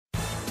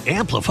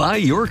Amplify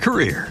your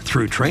career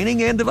through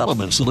training and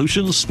development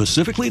solutions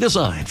specifically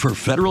designed for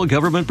federal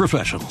government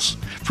professionals.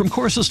 From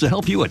courses to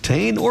help you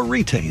attain or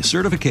retain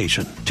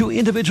certification, to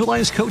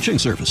individualized coaching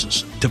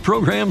services, to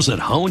programs that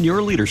hone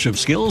your leadership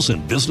skills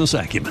and business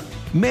acumen,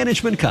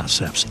 Management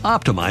Concepts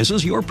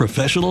optimizes your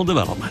professional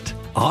development.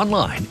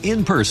 Online,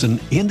 in person,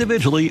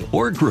 individually,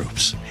 or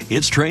groups,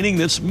 it's training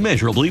that's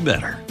measurably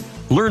better.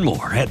 Learn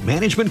more at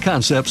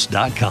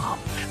managementconcepts.com.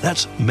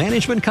 That's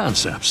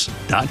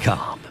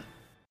managementconcepts.com.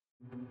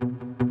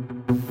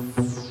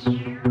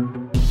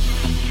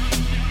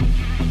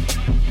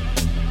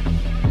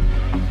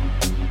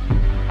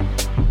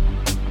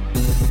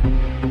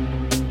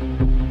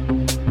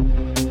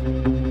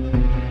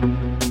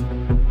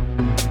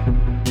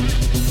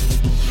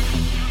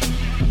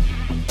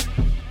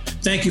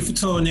 Thank you for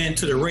tuning in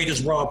to the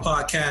Raiders Raw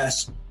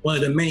podcast, one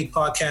of the many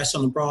podcasts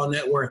on the Broad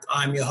Network.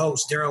 I'm your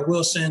host, Darrell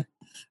Wilson,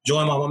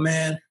 joined by my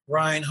man,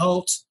 Ryan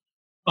Holt.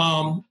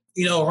 Ryan,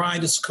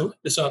 this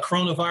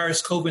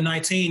coronavirus,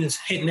 COVID-19 is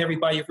hitting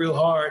everybody real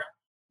hard.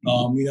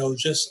 I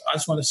just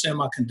want to send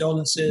my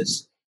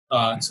condolences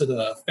to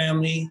the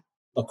family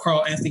of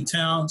Karl Anthony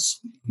Towns,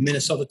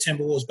 Minnesota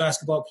Timberwolves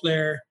basketball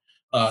player,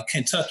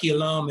 Kentucky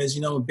alum, as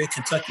you know, I'm a big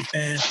Kentucky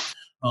fan.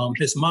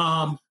 His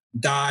mom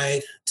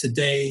died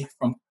today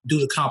due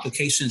to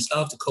complications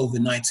of the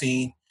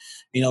COVID-19.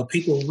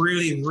 People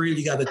really,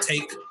 really got to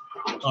take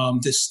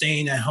this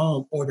staying at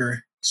home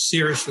order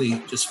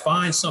seriously. Just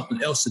find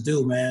something else to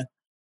do, man.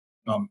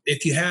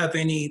 If you have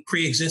any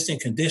pre-existing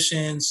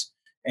conditions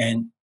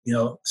and,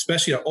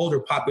 especially the older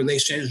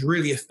population, is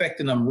really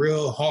affecting them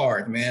real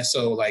hard, man.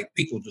 So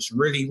people just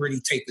really, really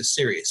take this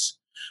serious.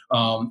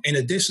 In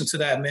addition to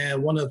that,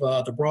 man, one of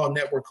the Broad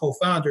Network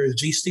co-founders,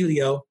 G.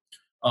 Stelio,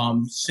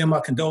 send my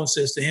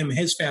condolences to him and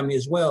his family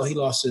as well. He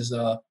lost his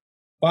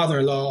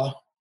father-in-law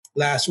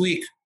last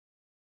week.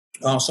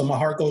 So my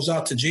heart goes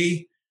out to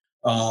G.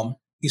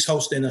 He's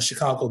hosting a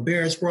Chicago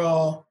Bears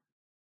brawl.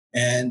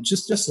 And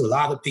just a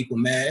lot of people,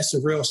 man. It's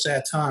a real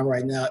sad time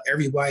right now.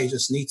 Everybody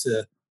just needs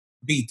to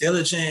be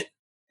diligent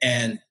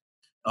and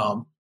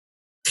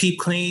keep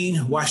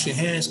clean, wash your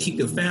hands, keep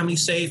your family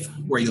safe,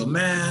 wear your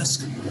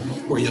mask,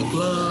 wear your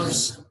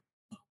gloves,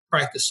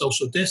 practice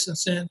social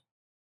distancing.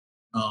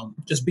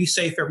 Just be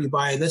safe,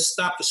 everybody. Let's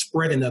stop the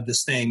spreading of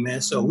this thing,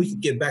 man, so we can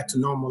get back to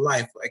normal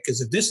life.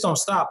 Because if this don't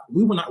stop,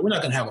 we're not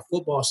going to have a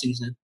football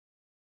season.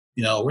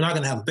 We're not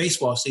going to have a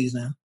baseball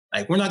season.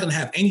 We're not going to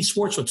have any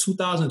sports for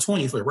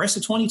 2020, for the rest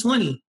of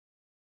 2020,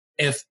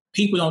 if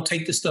people don't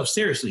take this stuff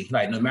seriously.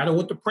 No matter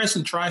what the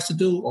president tries to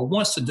do or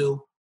wants to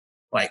do,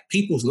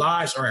 people's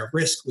lives are at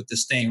risk with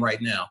this thing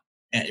right now,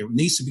 and it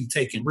needs to be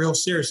taken real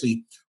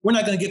seriously. We're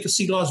not going to get to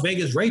see Las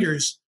Vegas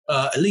Raiders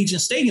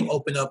Allegiant Stadium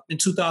open up in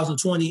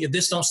 2020 if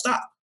this don't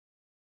stop.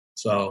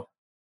 So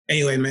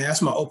anyway, man,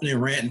 that's my opening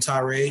rant and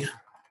tirade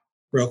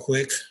real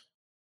quick.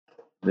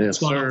 Yes,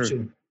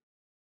 sir.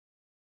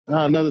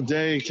 Another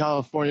day in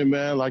California,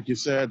 man, like you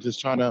said, just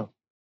trying to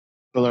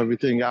fill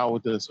everything out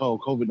with this whole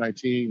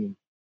COVID-19 and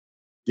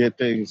get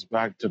things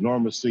back to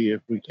normalcy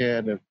if we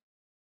can.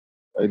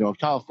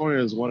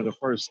 California is one of the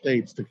first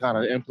states to kind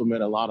of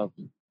implement a lot of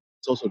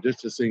social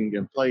distancing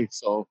in place.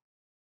 So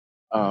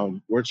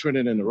we're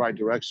trending in the right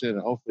direction,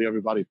 and hopefully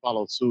everybody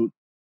follows suit.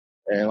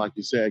 And like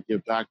you said,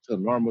 get back to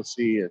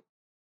normalcy and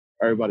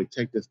everybody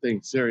take this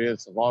thing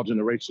serious of all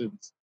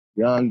generations,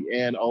 young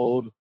and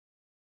old,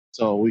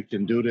 so we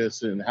can do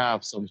this and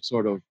have some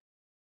sort of,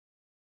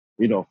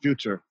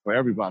 future for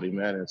everybody,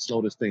 man, and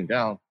slow this thing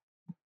down.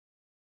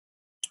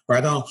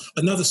 Right on.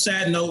 Another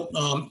sad note,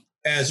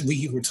 as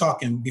we were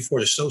talking before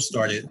the show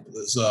started,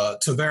 was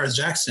Tarvaris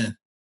Jackson,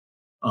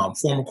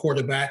 former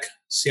quarterback,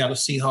 Seattle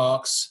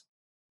Seahawks,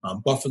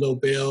 Buffalo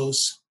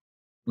Bills,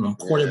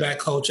 quarterback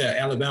coach at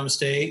Alabama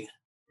State,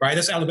 right?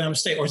 That's Alabama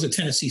State, or is it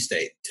Tennessee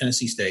State?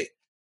 Tennessee State.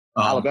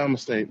 Alabama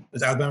State.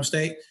 It's Alabama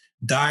State.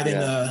 Died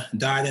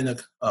in a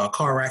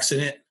car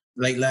accident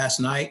late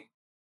last night.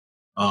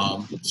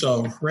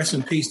 So rest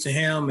in peace to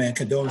him and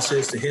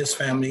condolences to his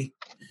family.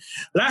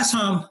 Last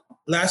time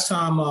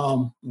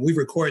we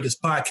recorded this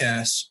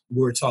podcast,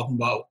 we were talking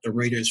about the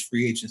Raiders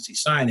free agency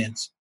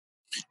signings,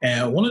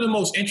 and one of the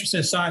most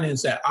interesting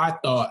signings that I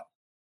thought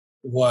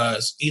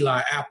was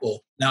Eli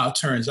Apple. Now it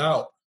turns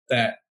out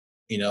that,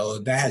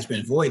 that has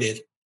been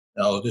voided.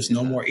 There's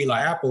no more Eli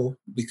Apple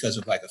because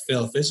of a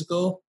failed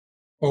physical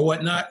or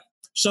whatnot.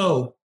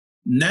 So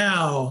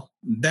now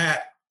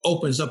that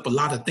opens up a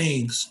lot of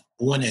things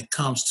when it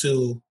comes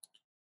to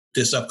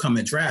this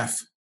upcoming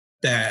draft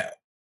that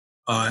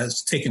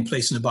is taking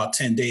place in about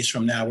 10 days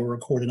from now. We're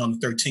recording on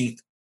the 13th.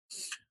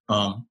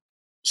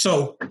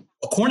 So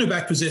a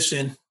cornerback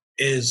position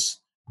is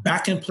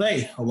back in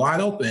play,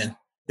 wide open.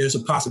 There's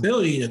a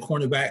possibility that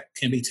cornerback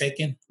can be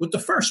taken with the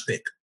first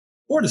pick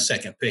or the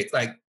second pick.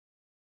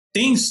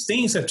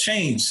 Things have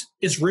changed.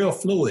 It's real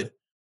fluid.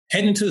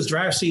 Heading into this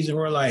draft season,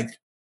 we're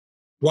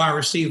wide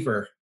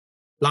receiver,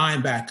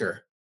 linebacker,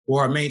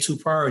 or our main two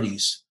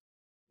priorities.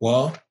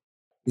 Well,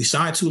 we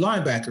signed 2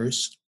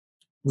 linebackers.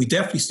 We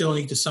definitely still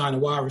need to sign a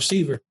wide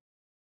receiver.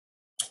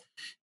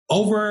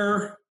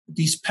 Over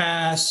these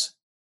past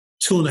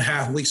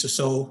 2.5 weeks or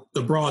so,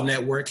 the Broad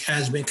Network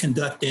has been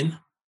conducting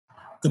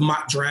the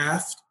mock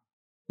draft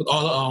with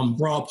all the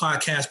Broad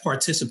podcasts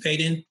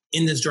participating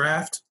in this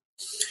draft.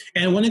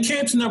 And when it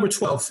came to number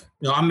 12,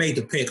 I made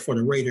the pick for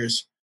the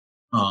Raiders.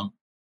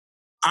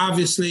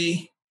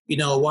 Obviously,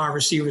 wide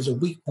receiver is a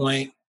weak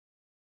point,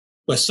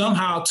 but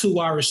somehow 2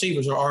 wide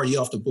receivers are already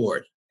off the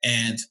board.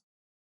 And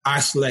I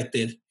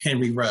selected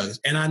Henry Ruggs.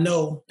 And I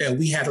know that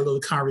we had a little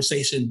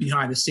conversation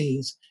behind the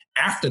scenes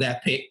after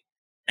that pick,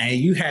 and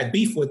you had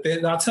beef with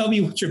it. Now tell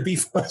me what your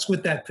beef was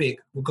with that pick.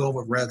 We'll go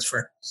with Ruggs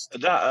first.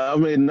 I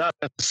mean, not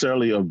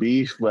necessarily a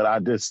beef, but I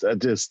just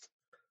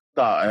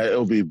thought it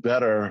would be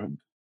better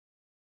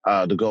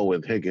to go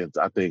with Higgins.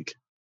 I think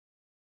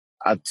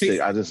I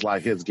just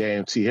like his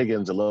game. T.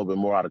 Higgins a little bit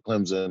more out of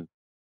Clemson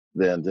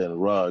than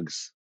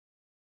Ruggs.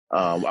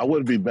 I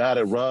wouldn't be mad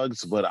at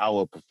Ruggs, but I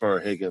would prefer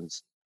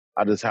Higgins.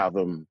 I just have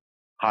him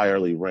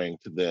higherly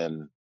ranked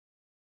than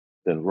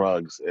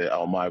Ruggs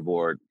on my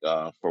board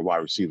for wide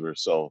receiver.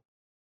 So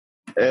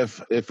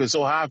if it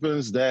so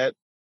happens that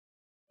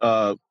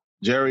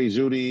Jerry,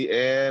 Jeudy,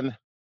 and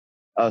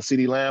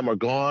CeeDee Lamb are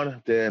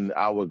gone, then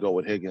I would go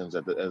with Higgins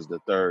as the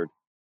third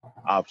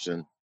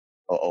option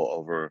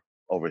over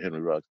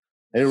Henry Ruggs.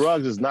 Henry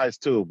Ruggs is nice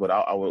too, but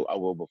I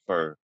will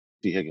prefer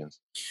T. Higgins.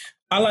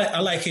 I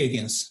like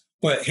Higgins,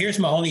 but here's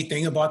my only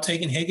thing about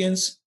taking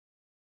Higgins.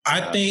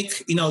 I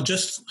think,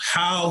 just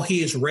how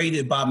he is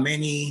rated by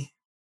many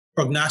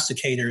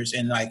prognosticators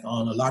and like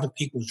on a lot of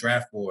people's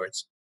draft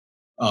boards.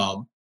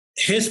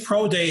 His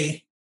pro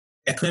day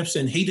at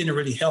Clemson, he didn't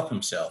really help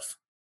himself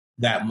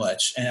that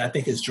much. And I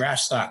think his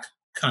draft stock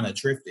kind of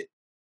drifted.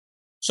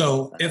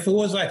 So if it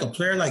was like a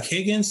player like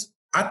Higgins,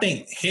 I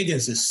think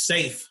Higgins is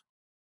safe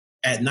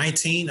at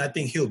 19. I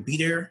think he'll be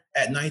there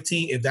at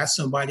 19. If that's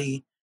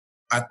somebody,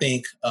 I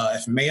think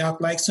if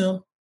Mayock likes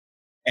him,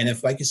 and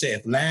if, like you said,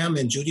 if Lamb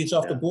and Jeudy is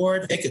off the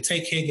board, they could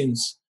take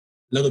Higgins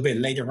a little bit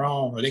later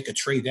on, or they could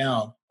trade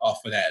down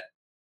off of that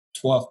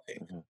 12th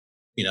pick,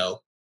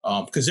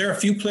 because there are a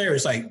few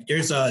players, like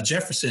there's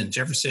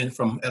Jefferson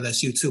from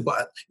LSU too.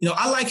 But,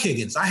 I like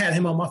Higgins. I had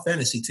him on my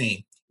fantasy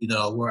team,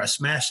 where I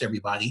smashed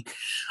everybody.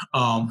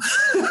 But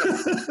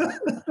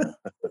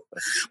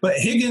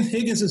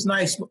Higgins is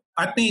nice.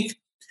 I think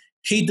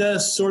he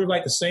does sort of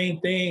like the same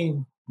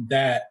thing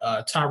that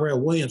Tyrell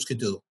Williams could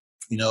do.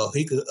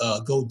 He could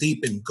go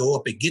deep and go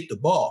up and get the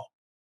ball.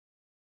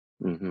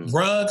 Mm-hmm.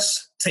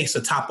 Ruggs takes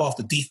the top off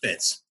the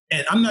defense.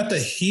 And I'm not the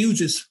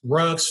hugest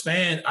Ruggs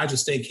fan. I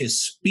just think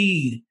his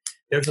speed,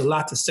 there's a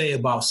lot to say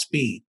about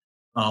speed.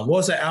 What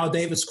was that Al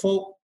Davis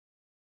quote?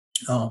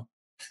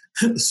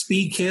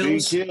 Speed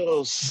kills. Speed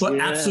kills. But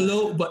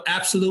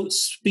absolute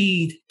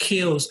speed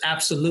kills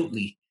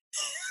absolutely.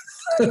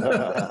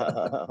 It's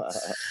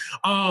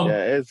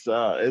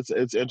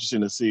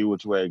interesting to see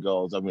which way it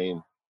goes. I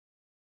mean,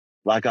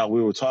 like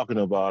we were talking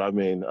about, I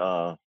mean,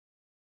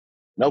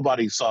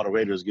 nobody saw the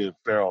Raiders get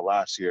Farrell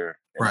last year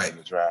in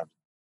the draft.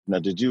 Now,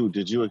 did you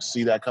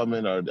see that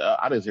coming? Or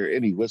I didn't hear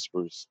any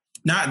whispers.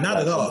 Not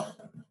at all.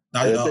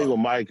 The thing with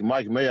Mike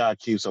Mayock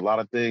keeps a lot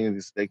of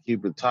things. They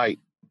keep it tight.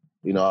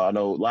 I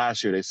know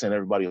last year they sent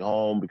everybody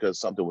home because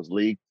something was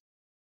leaked.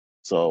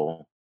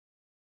 So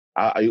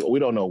we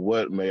don't know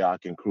what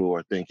Mayock and crew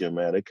are thinking,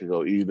 man. They could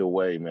go either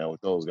way, man,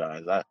 with those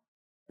guys.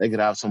 They could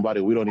have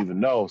somebody we don't even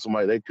know.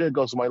 They could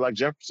go somebody like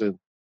Jefferson,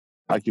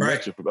 like you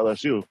mentioned, from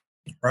LSU.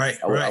 Right.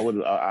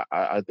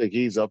 I think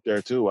he's up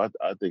there too. I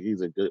think he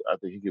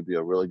could be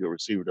a really good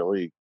receiver in the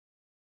league.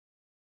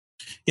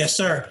 Yes,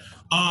 sir.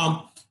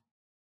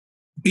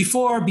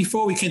 Before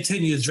we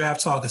continue the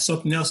draft talk,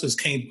 something else that's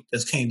came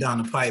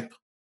down the pipe.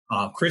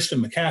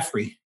 Christian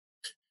McCaffrey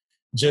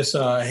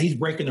he's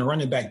breaking the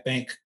running back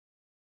bank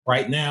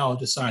right now.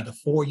 Just signed a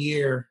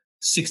 4-year,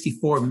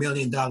 $64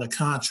 million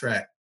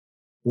contract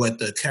with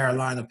the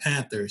Carolina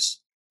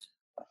Panthers.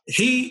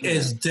 He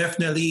is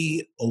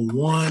definitely a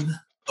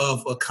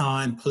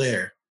one-of-a-kind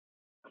player.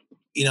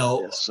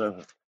 Yes,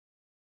 sir.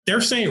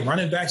 They're saying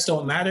running backs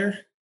don't matter.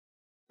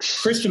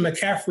 Christian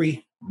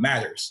McCaffrey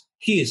matters.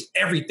 He is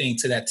everything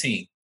to that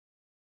team.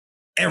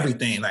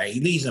 Everything. Like,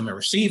 he leads them in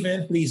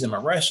receiving, leads them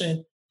in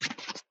rushing.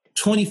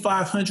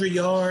 2,500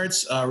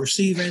 yards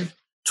receiving,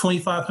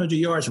 2,500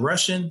 yards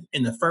rushing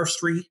in the first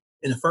 3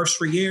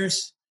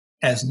 years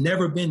has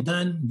never been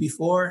done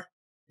before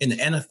in the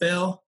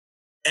NFL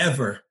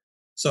ever.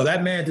 So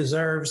that man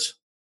deserves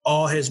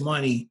all his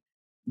money.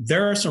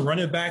 There are some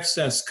running backs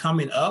that's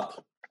coming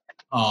up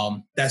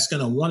that's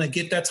going to want to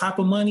get that type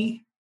of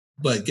money.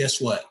 But guess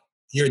what?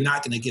 You're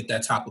not going to get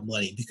that type of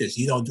money because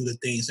you don't do the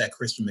things that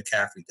Christian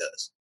McCaffrey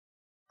does.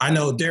 I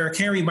know Derrick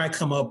Henry might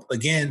come up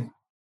again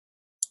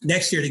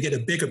next year to get a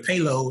bigger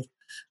payload,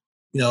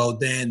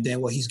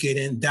 than what he's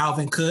getting.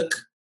 Dalvin Cook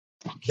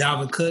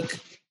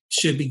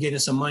should be getting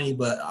some money,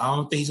 but I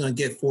don't think he's going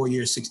to get 4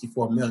 years,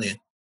 $64 million.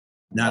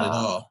 Not at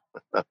all.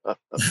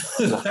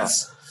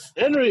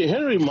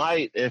 Henry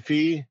might, if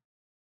he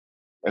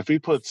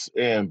puts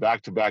in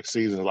back-to-back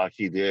seasons like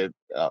he did,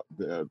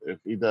 if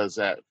he does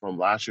that from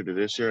last year to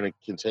this year and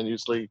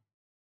continuously,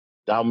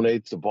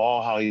 dominates the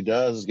ball how he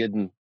does,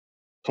 getting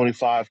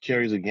 25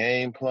 carries a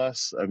game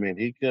plus. I mean,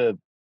 he could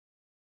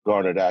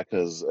garner that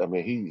because, I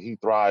mean, he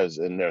thrives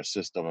in their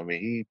system. I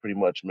mean, he pretty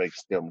much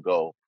makes them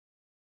go.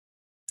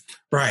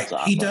 Right, So,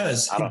 he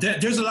does.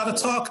 There's a lot of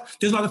talk.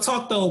 There's a lot of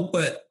talk, though,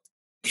 but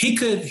he's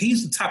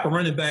the type of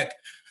running back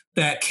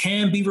that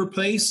can be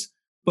replaced,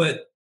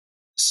 but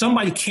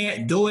somebody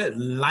can't do it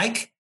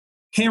like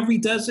Henry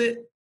does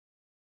it.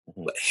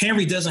 But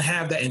Henry doesn't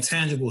have that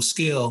intangible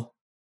skill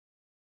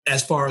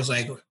as far as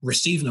like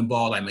receiving the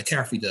ball like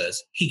McCaffrey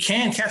does. He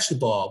can catch the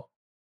ball.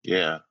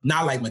 Yeah.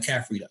 Not like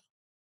McCaffrey,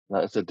 though.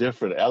 It's a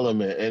different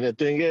element. And the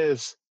thing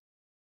is,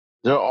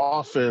 their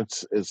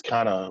offense is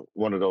kind of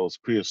one of those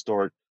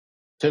prehistoric.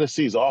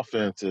 Tennessee's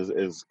offense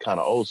is kind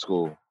of old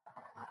school.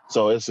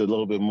 So it's a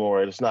little bit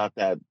more, it's not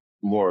that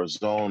more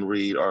zone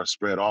read or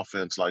spread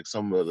offense like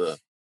some of the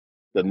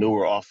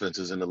newer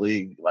offenses in the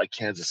league, like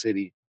Kansas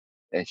City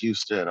and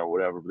Houston or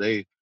whatever.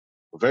 Mike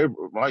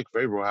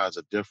Vrabel has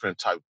a different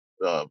type,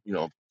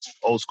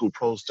 old school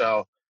pro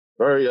style,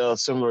 very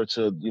similar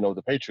to,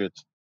 the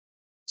Patriots.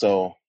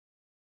 So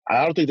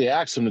I don't think they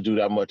asked him to do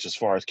that much as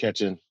far as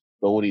catching,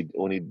 but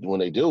when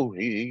they do,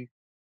 he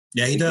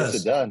does. Gets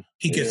it done.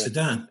 He gets it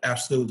done.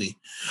 Absolutely.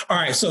 All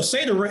right. So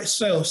say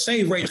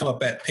Ray come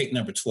up at pick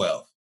number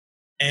 12,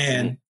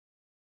 and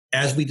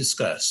as we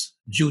discussed,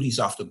 Judy's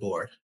off the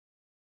board,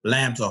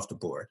 Lamb's off the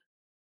board.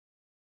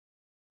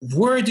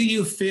 Where do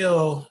you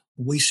feel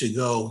we should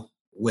go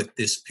with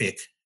this pick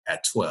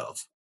at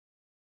 12?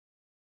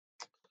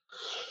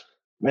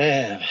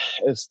 Man,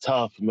 it's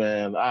tough,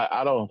 man.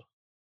 I don't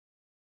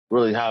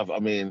really have,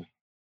 a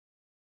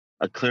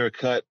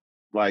clear-cut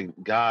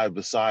guy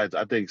besides,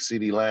 I think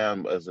CeeDee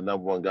Lamb is the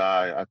number one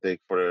guy, I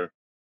think, for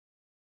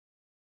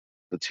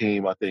the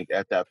team, I think,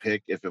 at that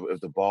pick, if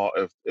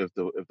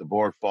the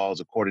board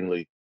falls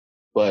accordingly.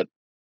 But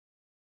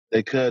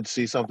they could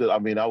see something. I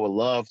mean, I would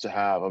love to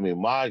have,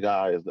 my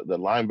guy is the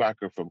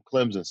linebacker from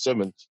Clemson,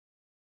 Simmons.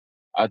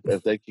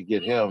 If they could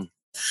get him.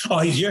 Oh,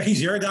 he's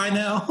your guy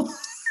now?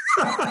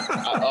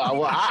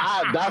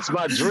 That's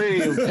my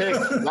dream pick.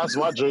 That's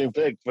my dream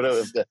pick for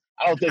them.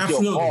 I don't think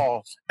he'll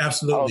fall.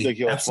 Absolutely. I don't think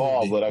he'll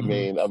fall. But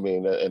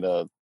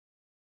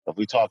if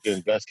we talk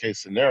in best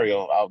case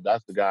scenario,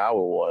 that's the guy I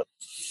would want.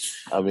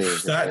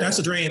 That's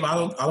a dream. I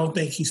don't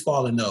think he's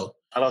falling. No,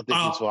 I don't think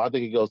he's falling. I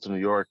think he goes to New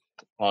York,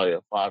 probably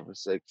at 5 or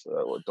 6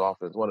 with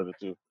Dolphins, one of the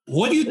two.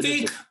 What do you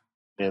think?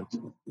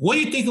 What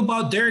do you think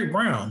about Derrick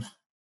Brown,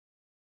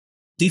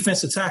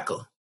 defensive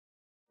tackle?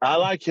 I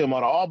like him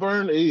on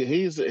Auburn.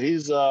 He's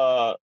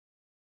one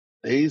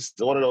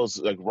of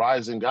those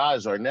rising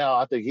guys right now.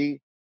 I think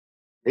he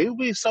would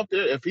be something.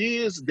 If he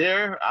is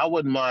there, I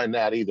wouldn't mind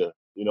that either.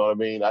 You know what I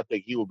mean? I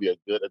think he would be a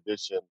good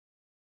addition.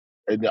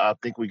 And I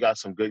think we got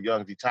some good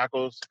young D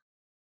tackles.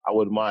 I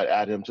wouldn't mind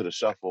add him to the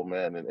shuffle,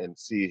 man, and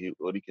see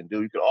what he can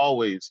do. You can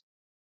always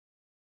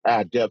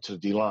add depth to the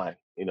D line.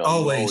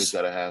 Always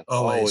gotta have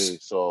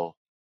always. So,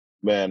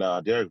 man,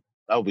 Derrick,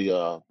 that would be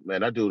man.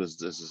 That dude is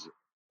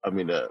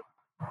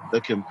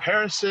the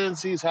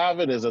comparisons he's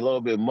having is a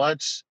little bit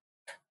much,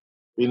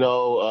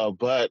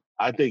 but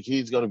I think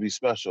he's going to be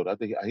special. I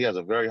think he has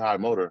a very high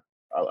motor.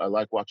 I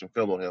like watching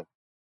film on him.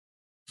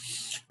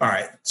 All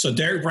right. So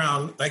Derrick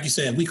Brown, like you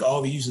said, we could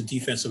always use a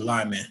defensive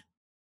lineman.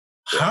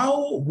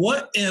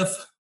 What if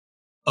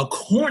a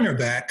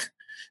cornerback,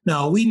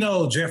 now we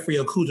know Jeffrey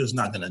Okuda's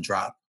not going to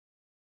drop.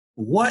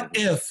 What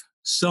if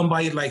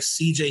somebody like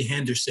C.J.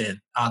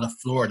 Henderson out of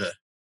Florida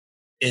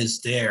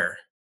is there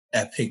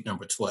at pick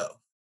number 12?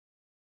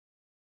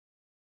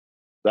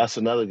 That's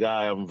another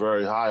guy I'm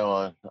very high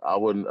on. I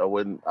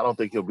don't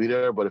think he'll be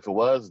there, but if it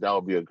was, that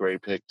would be a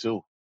great pick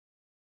too.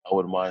 I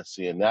wouldn't mind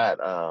seeing that.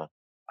 I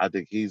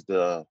think he's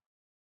the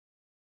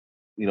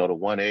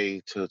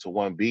 1A to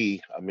 1B.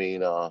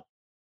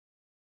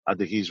 I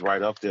think he's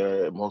right up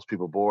there at most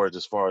people's boards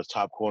as far as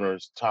top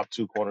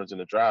 2 corners in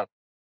the draft.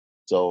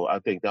 So I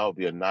think that would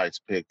be a nice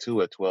pick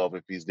too at 12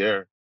 if he's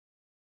there.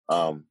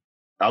 I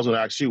was going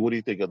to ask you, what do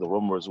you think of the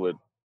rumors with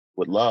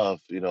Love?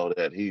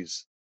 That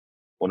he's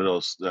one of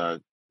those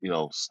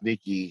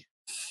sneaky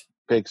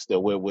picks that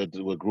what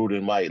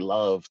Gruden might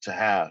love to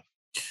have.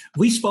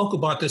 We spoke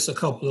about this a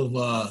couple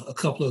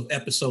of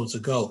episodes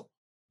ago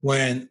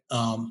when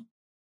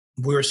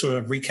we were sort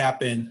of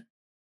recapping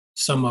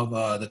some of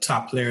the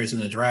top players in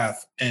the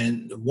draft,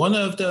 and one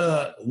of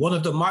the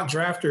mock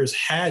drafters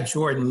had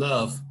Jordan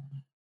Love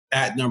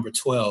at number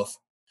 12,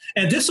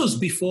 and this was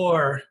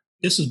before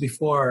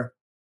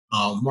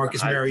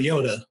Marcus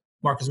Mariota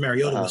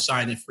was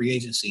signed in free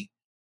agency.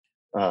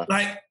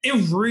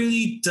 It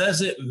really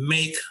doesn't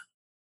make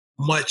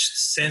much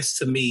sense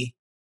to me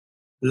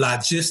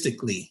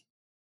logistically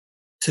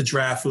to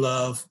draft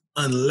Love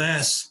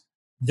unless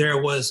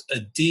there was a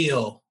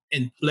deal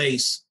in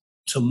place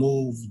to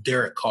move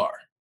Derek Carr.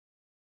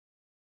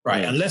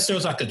 Right. Unless there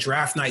was like a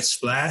draft night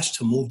splash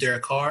to move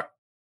Derek Carr.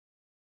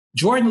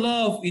 Jordan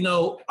Love,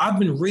 I've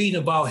been reading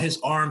about his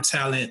arm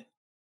talent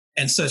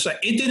and such.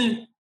 It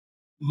didn't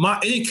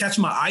catch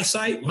my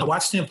eyesight when I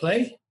watched him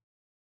play.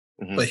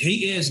 Mm-hmm. But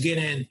he is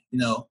getting,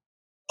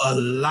 a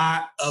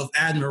lot of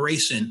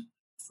admiration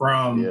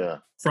from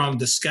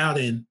the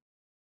scouting,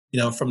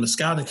 from the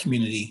scouting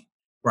community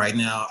right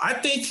now. I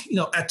think,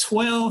 at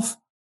 12,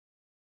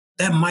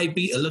 that might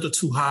be a little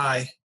too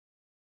high,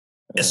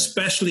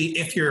 especially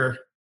if you're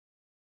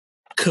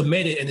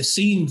committed. And it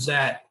seems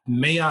that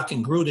Mayock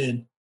and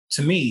Gruden,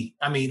 to me,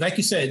 I mean, like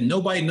you said,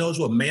 nobody knows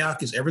what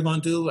Mayock is ever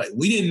going to do. Like,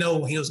 we didn't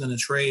know he was going to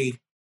trade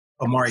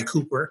Amari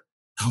Cooper.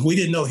 We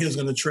didn't know he was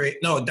going to trade.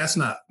 No, that's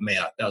not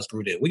Mayock. That was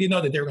Gruden. We didn't know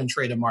that they were going to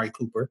trade Amari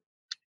Cooper.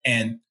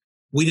 And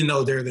we didn't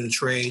know they were going to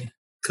trade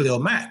Khalil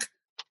Mack.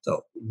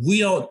 So we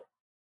don't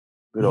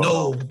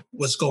know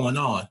what's going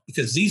on,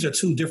 because these are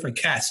two different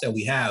cats that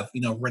we have,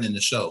 running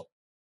the show.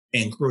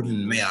 And Gruden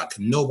and Mayock,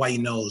 nobody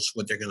knows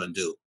what they're going to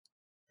do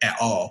at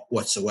all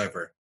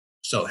whatsoever.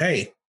 So,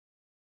 hey,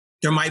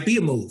 there might be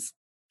a move.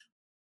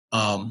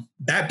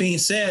 That being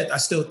said, I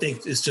still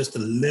think it's just a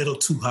little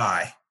too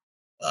high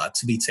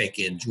to be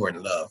taking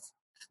Jordan Love.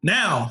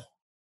 Now,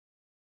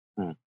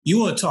 you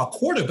want to talk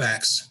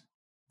quarterbacks.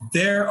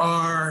 There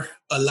are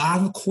a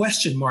lot of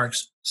question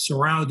marks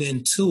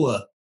surrounding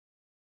Tua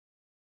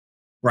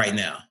right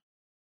now.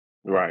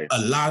 Right.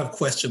 A lot of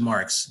question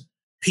marks.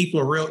 People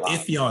are real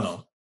iffy on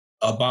him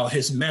about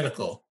his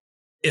medical.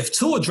 If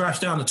Tua drops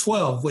down to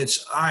 12,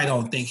 which I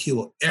don't think he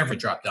will ever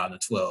drop down to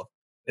 12.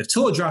 If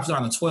Tua drops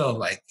down to 12,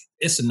 like,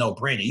 it's a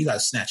no-brainer. You got to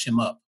snatch him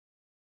up.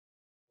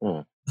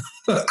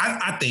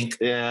 I think.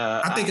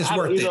 Yeah. I think it's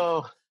worth it.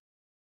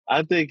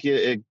 I think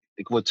it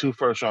with 2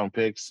 first-round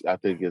picks, I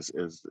think it's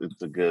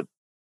a good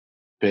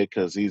pick,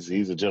 because he's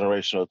a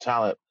generational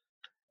talent.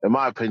 In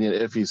my opinion,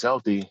 if he's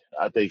healthy,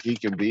 I think he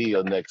can be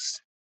a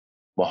next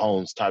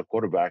Mahomes-type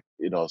quarterback,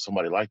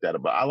 somebody like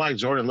that. But I like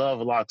Jordan Love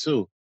a lot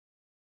too.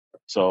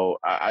 So,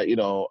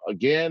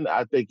 again,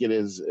 I think it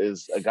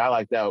is a guy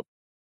like that,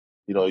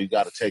 you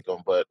got to take him.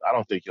 But I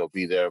don't think he'll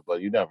be there.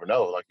 But you never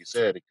know. Like you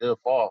said, it could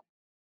fall.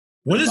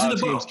 What is it about?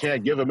 Teams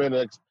can't give him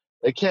in.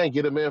 They can't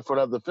get him in for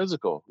another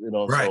physical,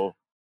 Right. So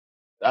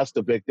that's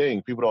the big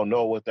thing. People don't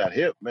know what that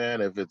hip,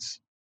 man, if it's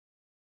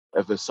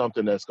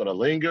something that's going to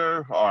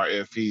linger, or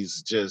if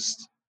he's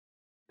just,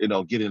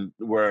 getting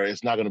where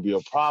it's not going to be a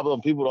problem.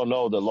 People don't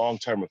know the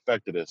long-term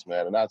effect of this,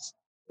 man. And that's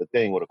the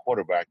thing with a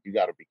quarterback. You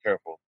got to be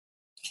careful.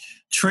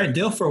 Trent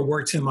Dilfer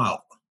worked him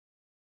out.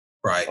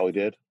 Right. Oh, he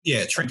did?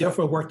 Yeah, Trent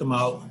Dilfer worked him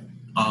out.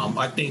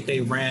 I think they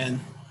ran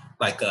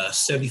like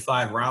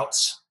 75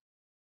 routes.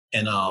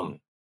 And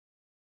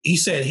he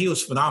said he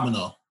was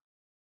phenomenal.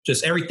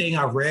 Just everything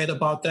I read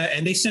about that.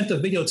 And they sent the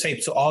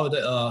videotape to all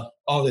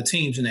the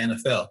teams in the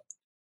NFL.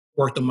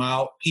 Worked him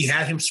out. He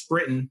had him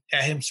sprinting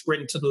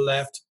to the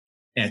left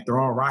and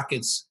throwing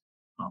rockets.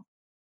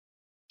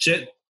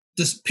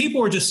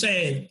 People were just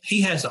saying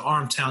he has the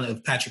arm talent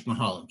of Patrick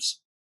Mahomes.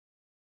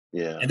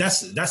 Yeah. And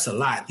that's a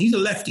lot. He's a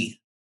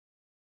lefty.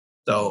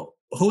 So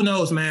who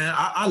knows, man?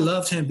 I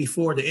loved him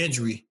before the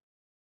injury.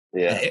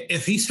 Yeah.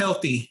 If he's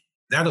healthy,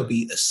 that'll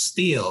be a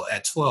steal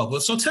at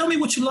 12. So tell me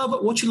what you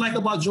like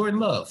about Jordan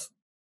Love.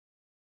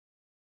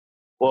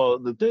 Well,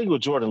 the thing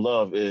with Jordan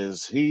Love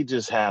is he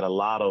just had a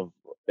lot of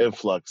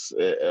influx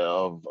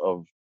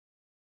of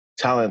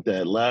talent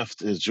that left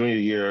his junior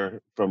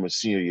year from his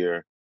senior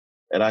year.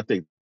 And I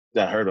think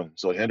that hurt him.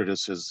 So it hindered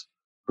his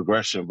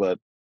progression. But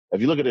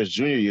if you look at his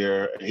junior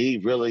year, he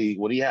really,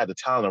 when he had the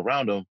talent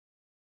around him,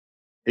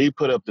 he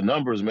put up the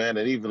numbers, man.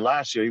 And even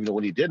last year, even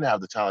when he didn't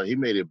have the talent, he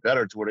made it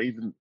better to where they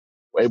even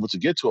were able to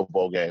get to a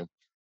bowl game.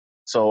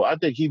 So I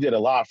think he did a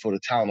lot for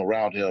the talent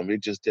around him. He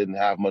just didn't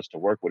have much to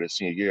work with his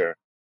senior year.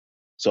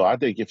 So I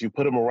think if you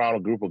put him around a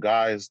group of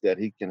guys that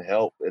he can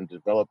help and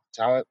develop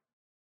talent,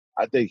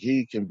 I think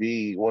he can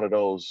be one of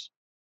those.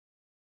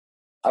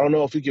 I don't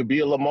know if he can be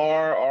a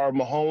Lamar or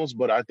Mahomes,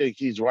 but I think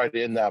he's right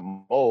in that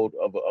mode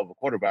of a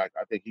quarterback.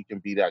 I think he can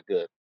be that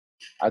good.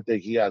 I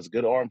think he has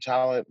good arm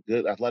talent,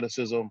 good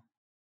athleticism,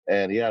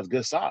 and he has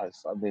good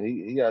size. I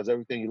mean, he has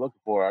everything you're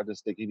looking for. I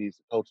just think he needs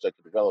a coach that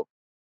can develop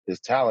his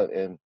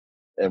talent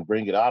and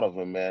bring it out of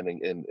him, man,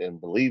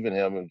 and believe in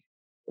him. And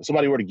if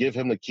somebody were to give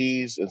him the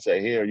keys and say,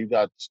 "Here, you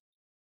got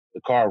the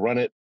car, run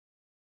it,"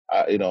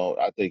 I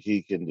think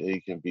he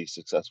can be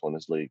successful in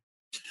this league.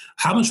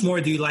 How much more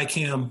do you like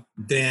him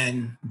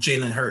than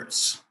Jalen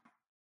Hurts?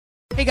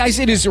 Hey guys,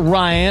 it is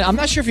Ryan. I'm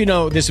not sure if you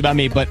know this about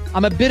me, but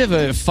I'm a bit of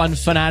a fun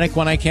fanatic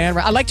when I can.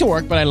 I like to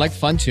work, but I like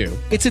fun too.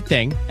 It's a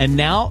thing. And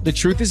now the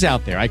truth is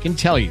out there. I can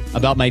tell you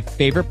about my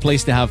favorite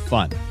place to have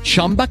fun.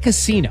 Chumba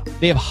Casino.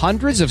 They have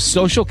hundreds of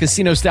social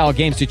casino style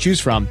games to choose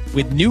from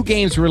with new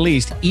games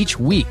released each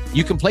week.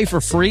 You can play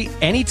for free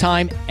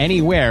anytime,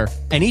 anywhere.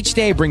 And each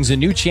day brings a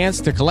new chance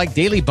to collect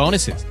daily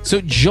bonuses. So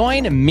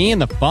join me in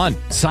the fun.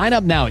 Sign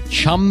up now at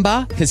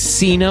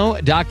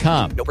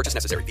ChumbaCasino.com. No purchase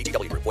necessary.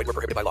 VGW Group. Void where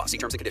prohibited by law. See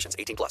terms and conditions.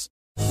 18+.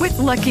 With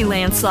Lucky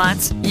Land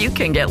Slots, you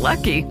can get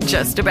lucky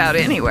just about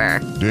anywhere.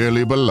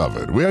 Dearly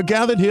beloved, we are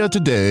gathered here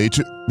today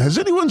to... Has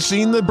anyone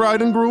seen the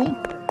bride and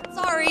groom?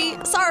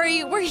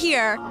 Sorry, we're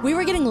here. We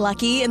were getting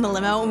lucky in the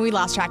limo and we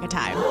lost track of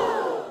time.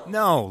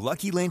 No,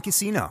 Lucky Land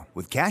Casino.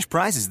 With cash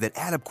prizes that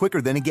add up quicker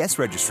than a guest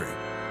registry.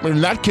 In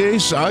that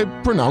case, I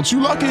pronounce you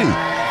lucky.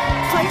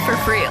 Play for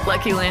free at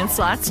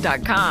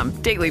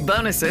LuckyLandSlots.com. Daily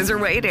bonuses are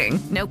waiting.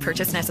 No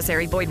purchase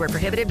necessary. Void where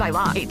prohibited by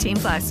law.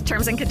 18+.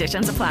 Terms and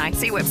conditions apply.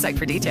 See website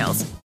for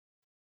details.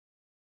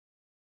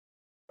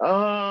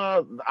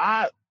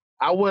 I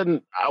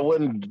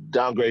wouldn't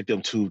downgrade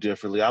them too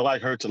differently. I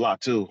like Hurts a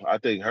lot too. I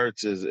think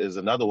Hurts is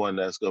another one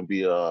that's going to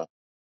be a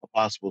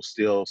possible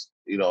steal.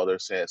 You know, they're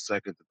saying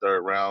second to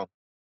third round.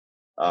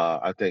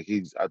 I think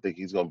he's going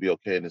to be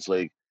okay in this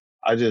league.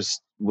 I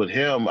just with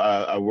him,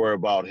 I worry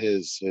about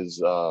his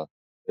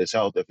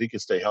health. If he can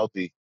stay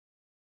healthy,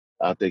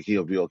 I think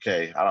he'll be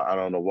okay. I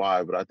don't know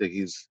why, but I think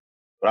he's.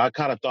 But I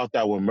kind of thought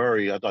that with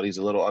Murray. I thought he's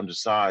a little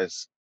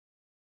undersized,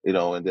 you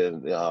know, and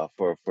then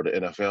for the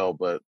NFL.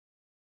 But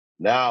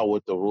now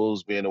with the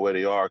rules being the way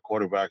they are,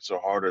 quarterbacks are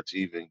harder to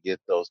even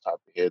get those type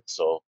of hits.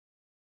 So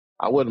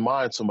I wouldn't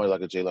mind somebody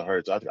like a Jalen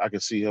Hurts. I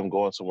could see him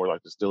going somewhere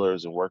like the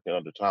Steelers and working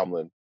under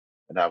Tomlin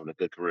and having a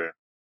good career.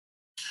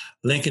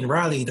 Lincoln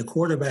Riley, the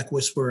quarterback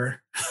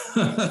whisperer.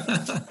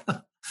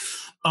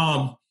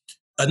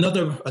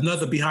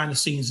 Another behind the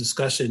scenes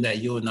discussion that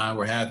you and I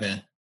were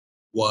having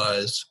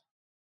was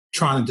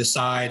trying to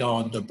decide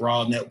on the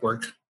Broad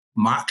Network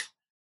mock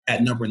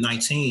at number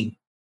 19.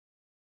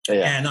 Yeah.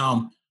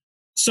 And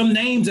some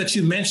names that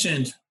you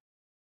mentioned,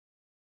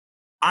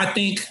 I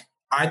think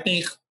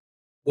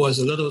was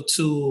a little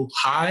too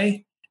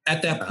high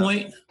at that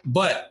point.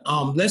 But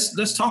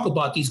let's talk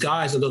about these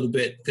guys a little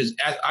bit, because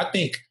I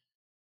think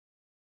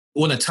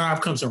when the time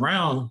comes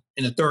around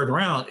in the third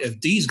round, if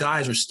these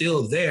guys are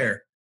still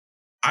there,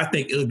 I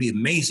think it would be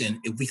amazing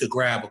if we could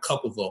grab a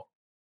couple of them.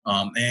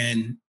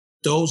 And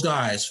those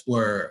guys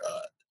were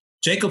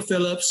Jacob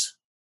Phillips,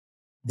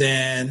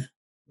 then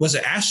was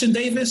it Ashton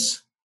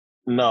Davis?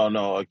 No,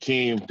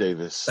 Akeem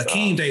Davis.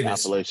 Akeem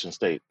Davis. Appalachian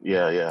State.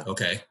 Yeah.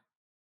 Okay.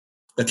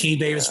 Akeem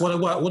Davis. Yeah.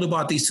 What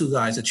about these two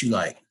guys that you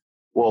like?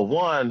 Well,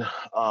 one,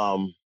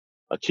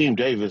 Akeem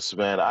Davis,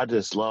 man, I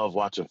just love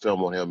watching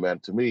film on him, man.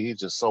 To me, he's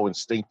just so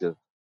instinctive.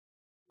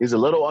 He's a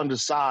little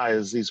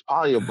undersized. He's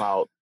probably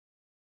about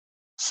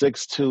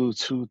 6'2",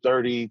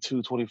 230,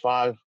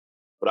 225.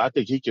 But I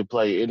think he can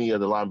play any of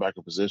the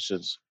linebacker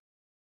positions.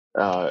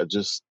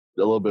 Just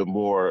a little bit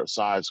more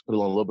size, put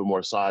on a little bit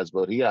more size.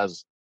 But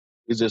he's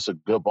just a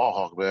good ball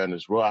hawk, man.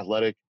 He's real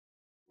athletic,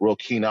 real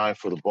keen eye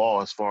for the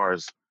ball as far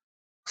as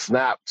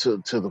snap to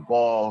the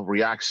ball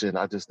reaction.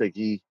 I just think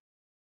he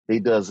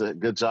does a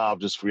good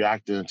job just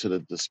reacting to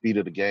the speed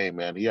of the game,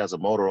 man. He has a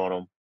motor on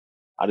him.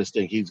 I just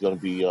think he's going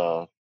to be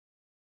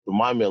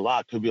remind me a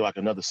lot. Could be like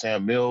another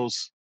Sam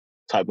Mills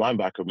type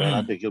linebacker, man.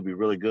 I think he'll be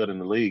really good in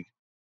the league.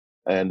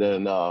 And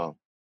then my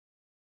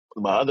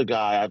other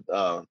guy,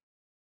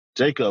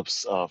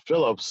 Phillips,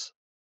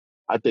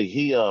 I think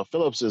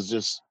Phillips is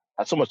just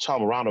had so much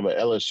time around him at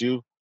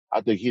LSU.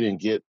 I think he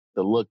didn't get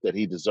the look that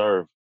he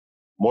deserved.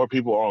 More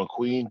people are on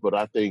Queen, but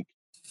I think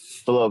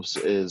Phillips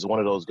is one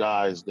of those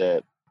guys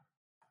that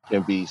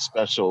can be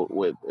special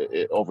with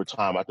it over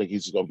time. I think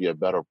he's going to be a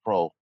better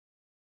pro.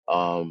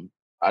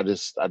 I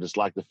just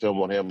like the film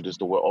on him, just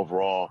the way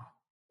overall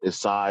his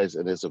size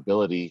and his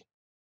ability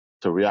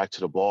to react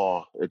to the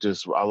ball. I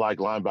like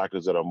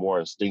linebackers that are more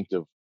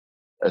instinctive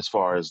as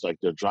far as like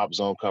their drop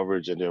zone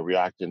coverage and they're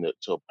reacting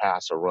to a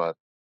pass or run.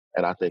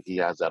 And I think he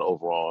has that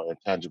overall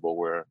intangible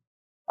where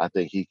I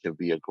think he can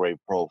be a great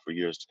pro for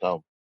years to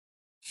come.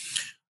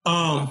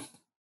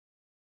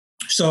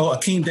 So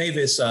Akeem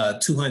Davis,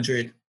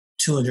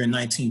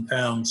 219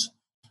 pounds.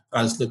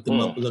 I just looked him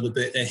up a little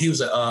bit, and he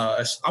was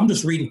I'm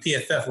just reading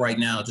PFF right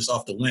now, just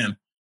off the whim,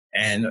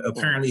 and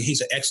apparently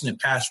he's an excellent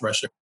pass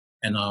rusher,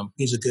 and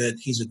he's a good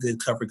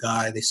cover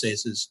guy. They say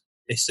his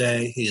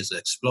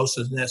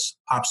explosiveness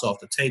pops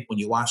off the tape when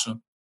you watch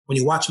him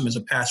as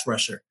a pass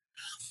rusher.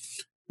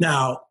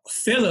 Now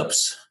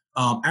Phillips,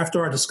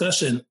 after our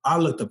discussion, I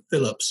looked up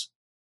Phillips,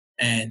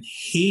 and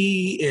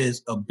he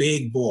is a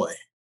big boy.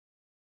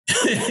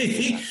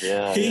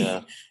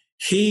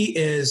 He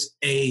is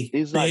a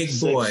he's big like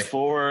boy.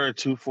 6'4",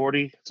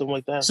 240, something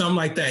like that. Something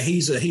like that.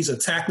 He's a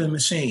tackling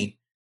machine,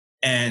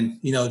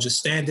 and just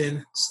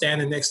standing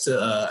next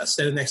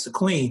to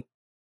Queen.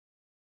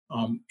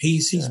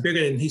 He's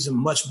bigger than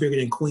much bigger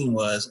than Queen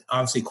was.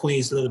 Obviously,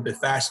 Queen's a little bit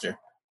faster,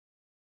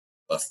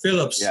 but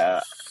Phillips. Yeah,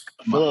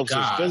 Phillips'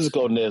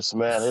 physicalness,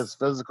 man. His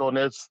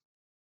physicalness,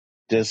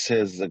 just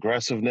his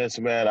aggressiveness,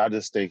 man. I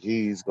just think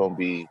he's gonna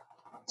be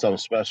something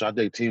special. I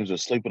think teams are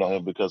sleeping on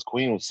him because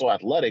Queen was so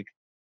athletic.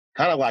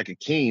 Kind of like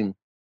Akeem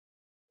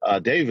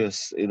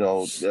Davis,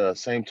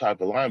 same type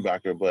of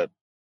linebacker. But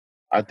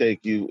I think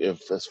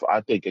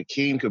I think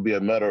Akeem could be a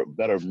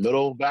better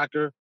middle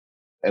backer,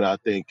 and I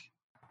think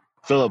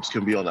Phillips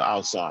can be on the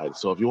outside.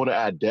 So if you want to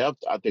add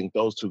depth, I think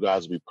those two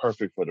guys would be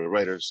perfect for the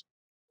Raiders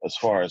as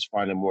far as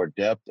finding more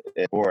depth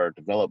and more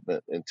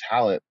development and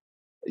talent,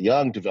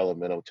 young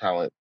developmental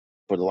talent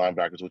for the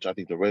linebackers, which I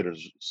think the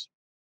Raiders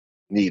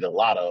need a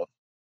lot of.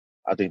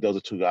 I think those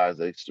are two guys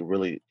they should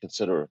really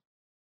consider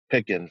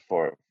picking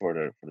for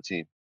the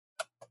team.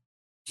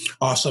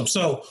 Awesome.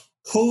 So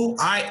who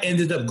I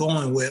ended up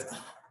going with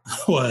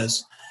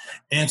was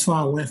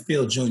Antoine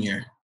Winfield Jr.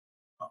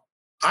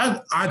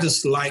 I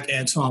just like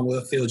Antoine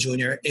Winfield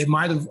Jr. It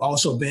might have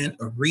also been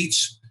a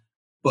reach,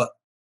 but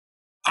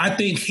I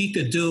think he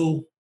could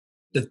do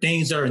the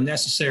things that are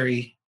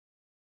necessary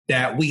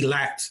that we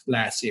lacked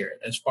last year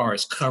as far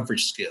as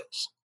coverage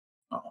skills.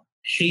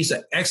 He's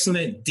an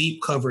excellent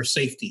deep cover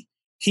safety.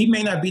 He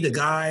may not be the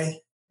guy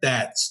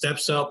that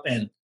steps up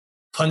and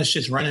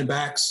punishes running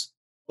backs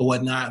or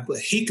whatnot, but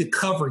he could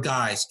cover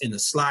guys in the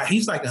slot.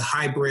 He's like a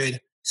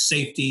hybrid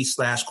safety /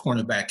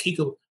 cornerback. He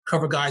could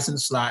cover guys in the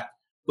slot,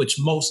 which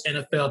most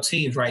NFL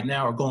teams right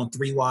now are going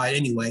 3 wide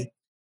anyway.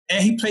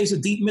 And he plays a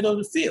deep middle of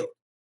the field.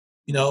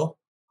 You know,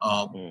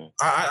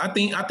 I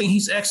think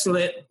he's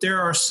excellent. There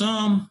are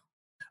some.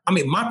 I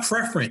mean, my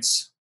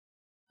preference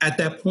at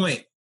that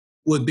point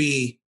would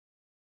be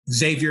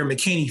Xavier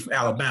McKinney from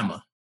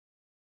Alabama.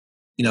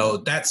 You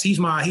know, he's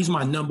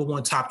my number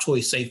one top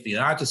choice safety.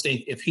 And I just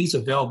think if he's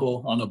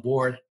available on the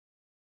board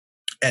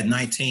at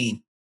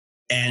 19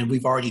 and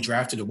we've already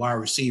drafted a wide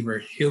receiver,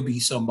 he'll be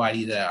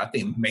somebody that I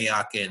think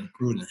Mayock and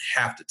Gruden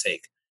have to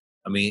take.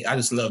 I mean, I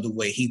just love the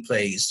way he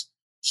plays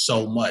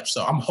so much.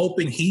 So I'm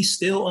hoping he's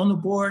still on the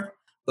board.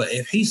 But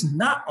if he's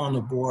not on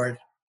the board,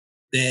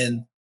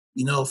 then,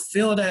 you know,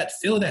 fill that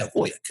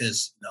void,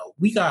 because, you know,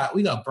 we got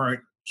burnt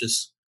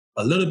just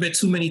a little bit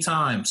too many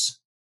times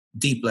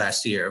deep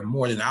last year,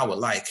 more than I would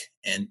like,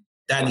 and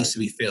that needs to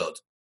be filled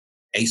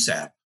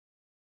ASAP.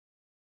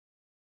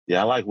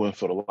 Yeah, I like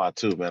Winfield a lot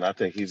too, man. I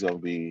think he's gonna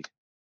be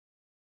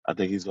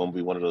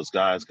one of those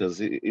guys because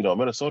you know,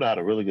 Minnesota had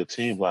a really good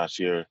team last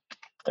year,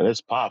 and his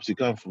pops, he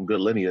comes from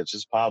good lineage.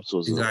 His pops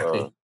was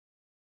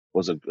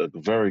a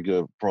very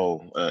good pro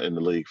in the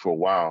league for a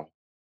while,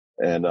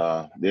 and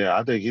yeah,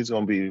 I think he's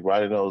gonna be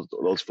right in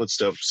those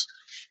footsteps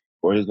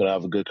where he's gonna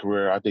have a good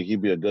career. I think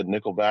he'd be a good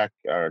nickelback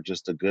or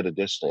just a good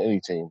addition to any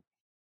team.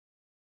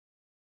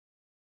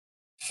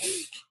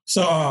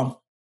 So,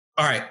 all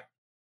right.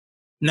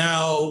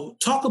 Now,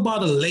 talk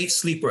about another late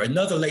sleeper,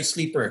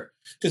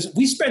 because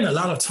we spend a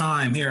lot of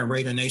time here in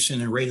Raider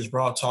Nation and Raiders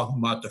Brawl talking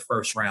about the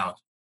first round.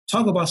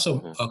 Talk about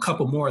a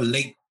couple more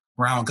late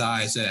round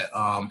guys that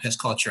has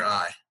caught your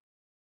eye.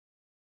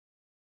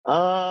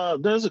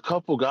 There's a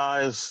couple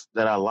guys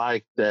that I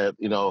like that,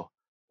 you know,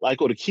 like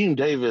with Akeem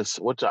Davis,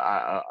 which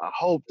I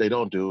hope they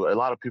don't do. A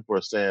lot of people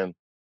are saying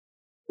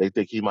they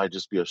think he might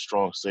just be a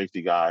strong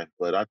safety guy,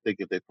 but I think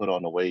if they put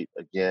on the weight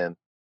again,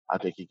 I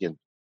think he can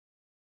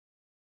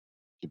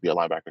be a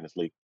linebacker in this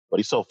league. But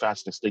he's so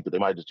fast and instinctive, they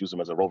might just use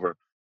him as a rover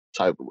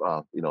type,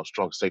 you know,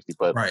 strong safety.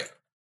 But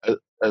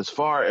as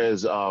far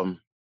as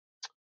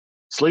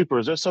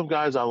sleepers, there's some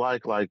guys I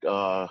like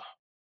Troy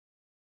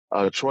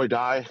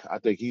Dye. I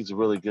think he's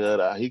really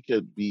good. He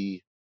could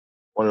be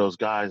one of those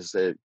guys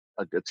that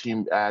a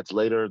team adds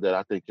later that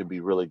I think can be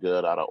really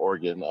good out of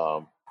Oregon.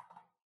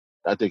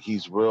 I think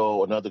he's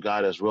another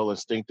guy that's real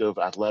instinctive,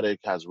 athletic,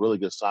 has really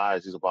good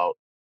size. He's about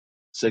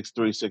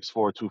 6'3",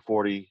 6'4",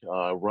 240,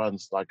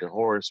 runs like a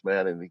horse,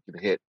 man, and he can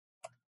hit.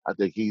 I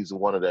think he's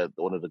one of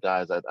the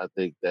guys I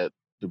think that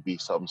could be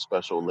something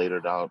special later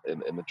down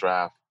in the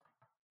draft.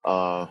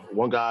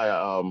 One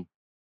guy,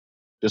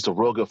 just a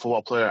real good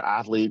football player,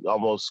 athlete,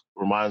 almost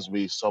reminds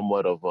me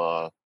somewhat of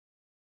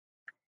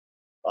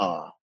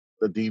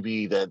the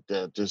DB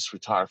that just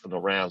retired from the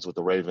Rams with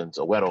the Ravens,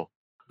 Weddle.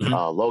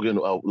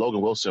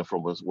 Logan Wilson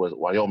from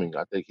Wyoming.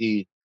 I think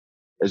he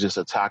is just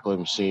a tackling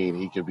machine.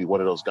 He could be one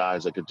of those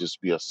guys that could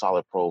just be a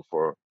solid pro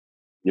for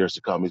years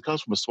to come. He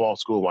comes from a small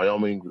school in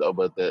Wyoming,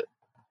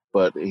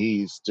 but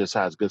he's just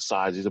has good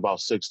size. He's about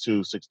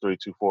 6'2", 6'3",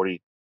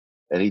 240,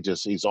 and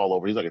he's all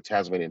over. He's like a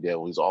Tasmanian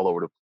devil. He's all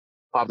over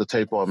pop the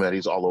tape on, man.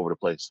 He's all over the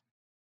place.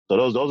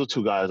 So those are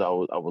two guys I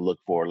would look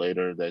for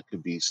later that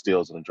could be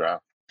steals in the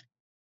draft.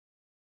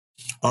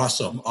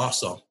 Awesome.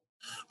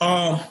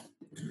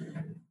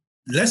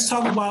 Let's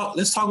talk about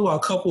a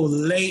couple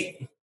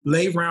late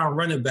round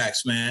running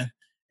backs, man.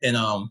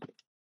 And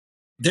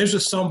there's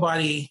just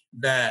somebody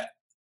that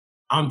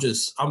I'm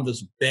just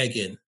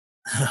begging.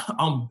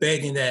 I'm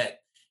begging that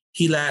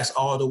he lasts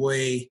all the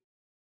way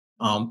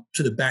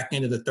to the back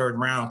end of the third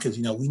round, because,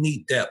 you know, we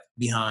need depth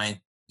behind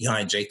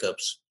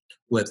Jacobs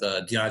with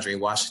DeAndre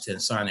Washington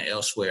signing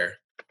elsewhere.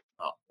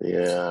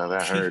 Yeah,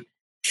 that hurt.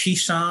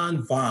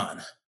 Keyshawn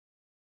Vaughn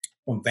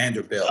from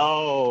Vanderbilt.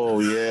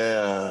 Oh,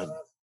 yeah.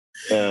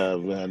 Yeah,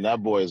 man,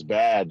 that boy is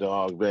bad,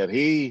 dog, man.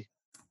 He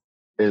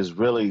is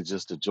really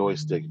just a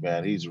joystick,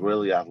 man. He's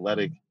really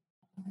athletic.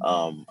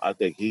 I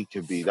think he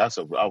could be. You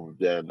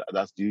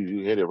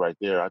hit it right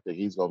there. I think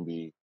he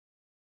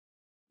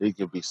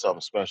could be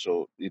something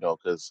special, you know,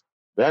 because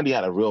Vandy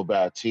had a real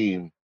bad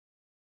team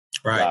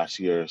last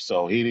year,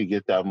 so he didn't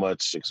get that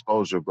much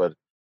exposure. But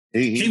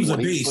he was a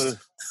beast.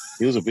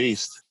 He was a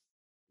beast.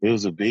 He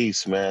was a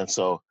beast, man.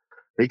 So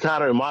he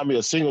kind of reminded me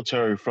of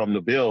Singletary from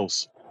the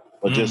Bills,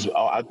 but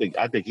I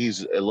think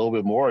he's a little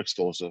bit more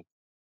explosive.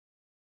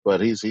 But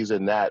he's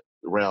in that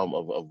realm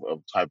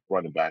of type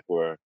running back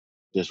where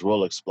just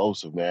real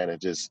explosive, man.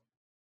 It just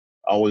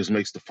always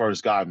makes the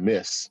first guy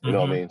miss. You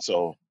know what I mean?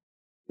 So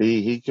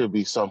he could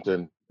be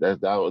something that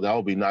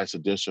would be a nice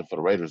addition for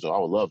the Raiders. Though I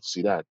would love to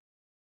see that.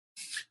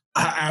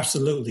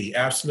 Absolutely.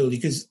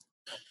 Because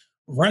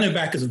running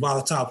back is a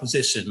volatile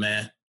position,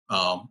 man.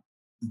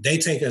 They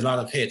take a lot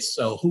of hits,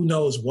 so who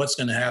knows what's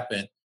going to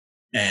happen.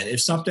 And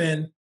if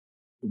something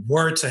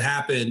were to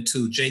happen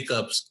to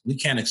Jacobs, we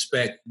can't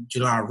expect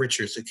Jalen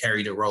Richards to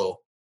carry the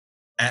role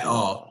at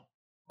all.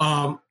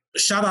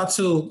 Shout out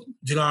to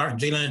Jalen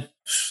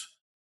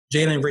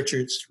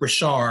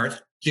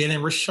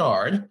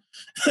Richard,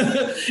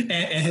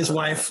 and his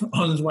wife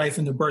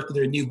and the birth of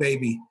their new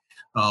baby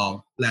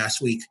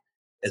last week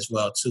as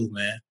well too,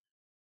 man.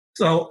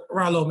 So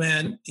Rollo,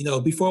 man,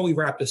 before we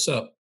wrap this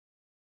up,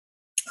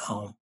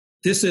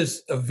 this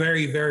is a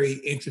very, very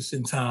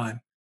interesting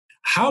time.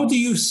 How do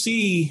you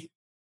see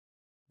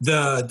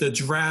the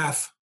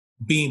draft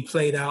being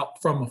played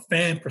out from a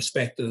fan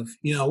perspective?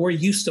 We're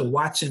used to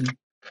watching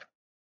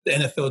the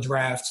NFL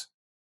draft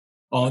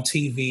on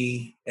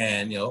TV,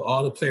 and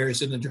all the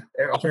players in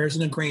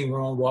the green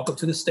room walk up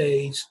to the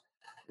stage,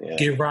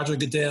 give Roger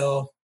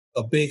Goodell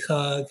a big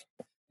hug,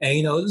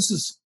 and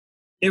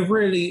it's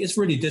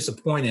really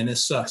disappointing. It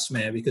sucks,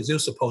 man, because it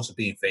was supposed to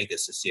be in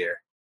Vegas this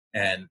year,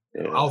 and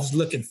I was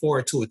looking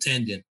forward to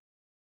attending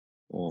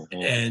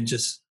and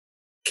just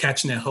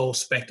catching that whole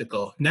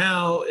spectacle.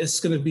 Now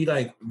it's going to be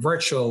like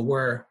virtual,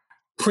 where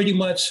pretty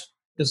much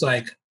it's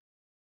like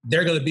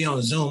they're going to be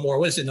on Zoom, or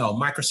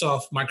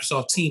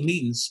Microsoft Team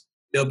meetings.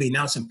 They'll be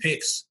announcing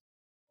picks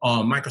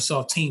on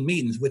Microsoft Team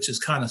meetings, which is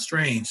kind of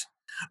strange.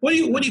 What do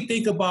you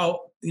think about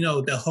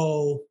the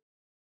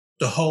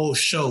whole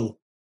show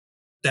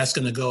that's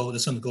going to go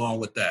on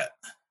with that?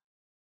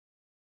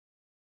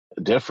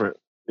 Different,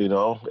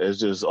 it's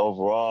just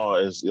overall,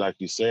 it's like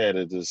you said,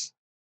 it just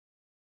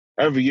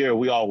every year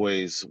we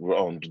always were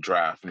on the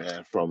draft,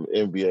 man, from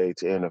NBA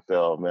to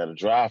NFL, man. The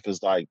draft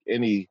is like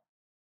any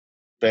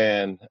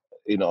fan,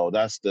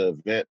 that's the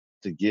event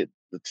to get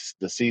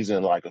the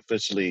season like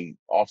officially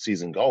off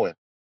season going.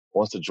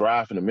 Once the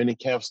draft and the mini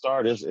camp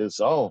start, it's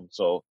on.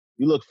 So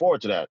you look forward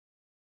to that.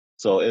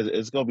 So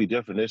it's going to be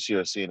different this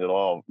year, seeing it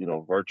all,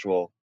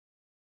 virtual,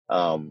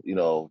 but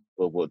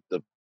with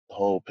the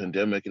whole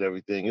pandemic and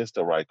everything, it's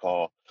the right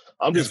call.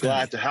 I'm just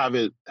glad to have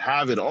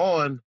it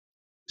on,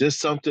 just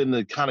something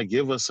to kind of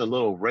give us a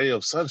little ray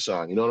of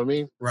sunshine. You know what I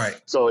mean? Right.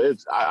 So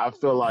I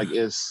feel like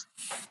it's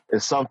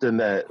something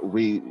that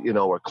we,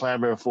 we're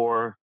clamoring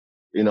for.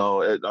 I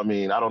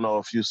don't know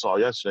if you saw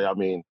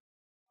yesterday.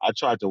 I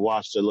tried to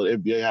watch the little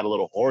NBA had a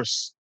little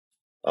horse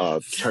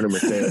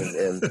tournament thing,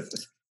 and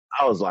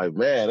I was like,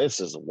 man, this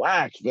is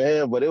whack,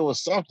 man. But it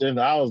was something.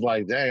 I was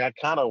like, dang, I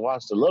kind of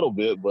watched a little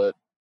bit, but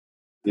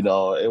it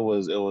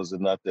was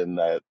nothing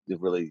that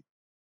really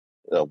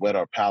wet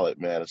our palate,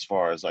 man. As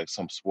far as like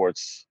some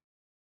sports,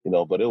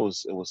 but it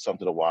was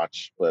something to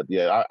watch. But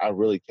yeah, I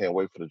really can't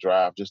wait for the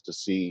draft just to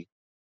see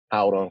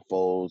how it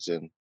unfolds,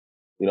 and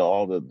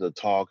all the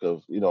talk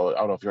of I don't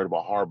know if you heard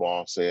about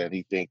Harbaugh saying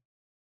he think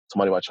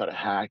somebody might try to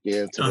hack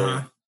into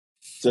their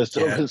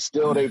system and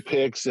steal their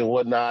picks and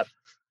whatnot.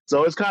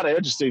 So it's kind of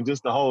interesting,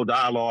 just the whole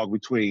dialogue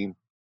between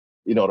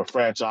the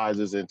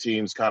franchises and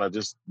teams, kind of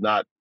just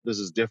not, this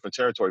is different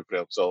territory for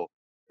them. So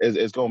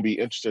it's going to be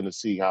interesting to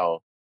see how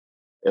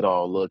it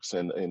all looks,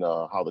 and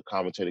how the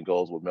commentating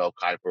goes with Mel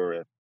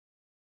Kiper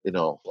and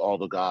all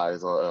the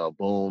guys,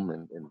 Boom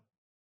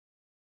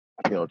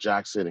and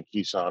Jackson and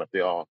Keyshawn, if they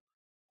all,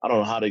 I don't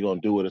know how they're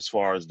going to do it as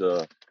far as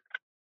the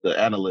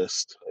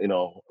analyst,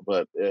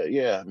 but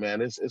yeah,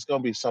 man, it's going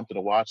to be something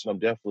to watch, and I'm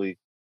definitely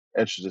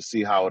interested to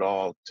see how it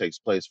all takes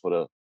place for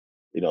the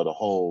the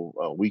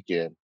whole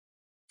weekend.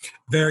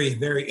 Very,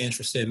 very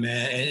interested,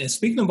 man. And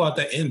speaking about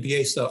that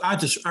NBA stuff, I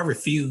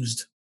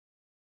refused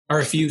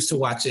to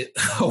watch it.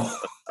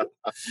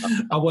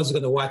 I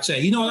wasn't going to watch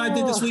that. You know what I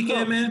did this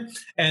weekend, man?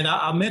 And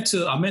I meant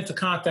to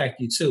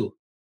contact you too.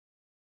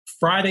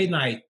 Friday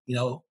night,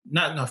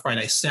 not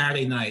Friday,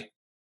 Saturday night,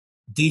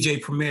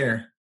 DJ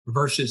Premier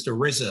versus the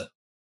RZA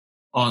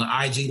on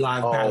IG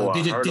Live Battle.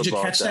 Did you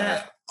catch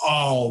that?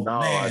 Oh, no,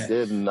 man. I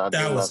didn't. I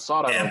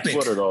saw that epic.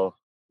 on Twitter, though.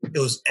 It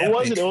was epic. Who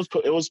was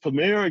it? It was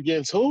Premier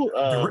against who?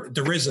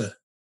 The RZA.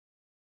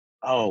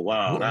 Oh,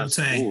 wow. That's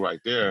cool right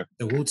there.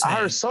 The Wu-Tang. I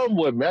heard something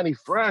with Manny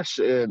Fresh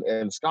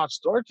and Scott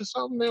Storch or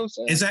something they were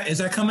saying. Is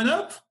that coming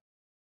up?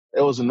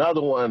 It was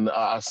another one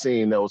I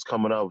seen that was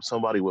coming up.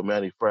 Somebody with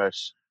Manny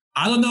Fresh.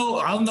 I don't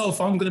know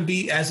if I'm going to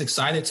be as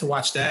excited to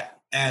watch that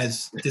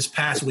as this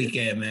past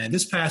weekend, man.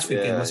 This past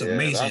weekend was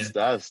amazing.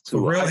 That's the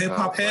real hip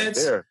hop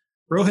heads.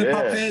 Real hip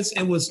hop heads.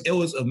 It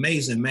was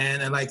amazing,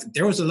 man. And like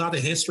there was a lot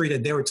of history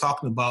that they were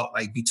talking about,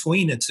 like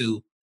between the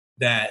two,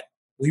 that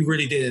we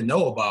really didn't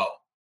know about.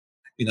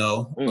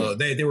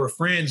 They were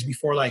friends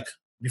before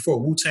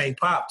Wu-Tang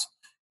popped.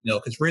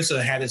 Because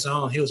RZA had his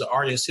own. He was an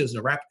artist. He was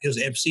a rapper. He was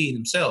an MC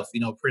himself.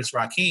 Prince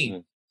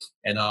Rakeem.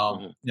 And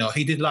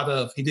he did a lot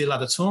of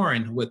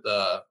touring with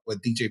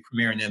DJ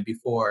Premier and them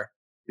before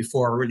it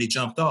really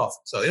jumped off.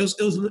 So it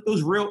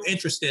was real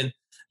interesting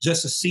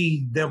just to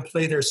see them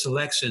play their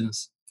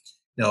selections,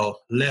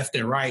 left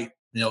and right,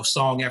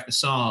 song after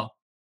song.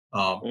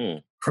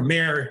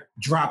 Premier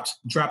dropped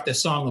that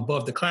song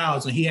Above the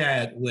Clouds, and he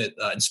had with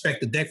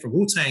Inspector Deck from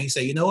Wu-Tang. He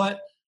said, you know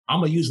what? I'm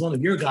gonna use one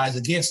of your guys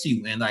against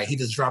you, and like he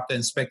just dropped the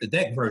Inspect the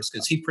Deck verse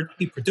because he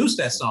produced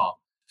that song.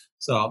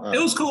 So it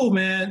was cool,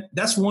 man.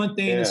 That's one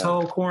thing this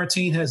whole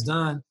quarantine has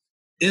done.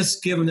 It's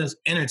given us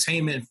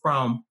entertainment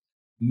from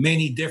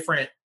many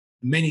different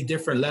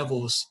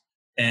levels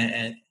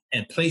and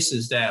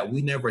places that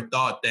we never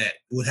thought that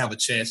would have a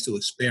chance to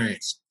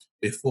experience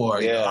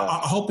before. Yeah.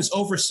 I hope it's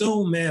over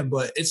soon, man,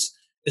 but it's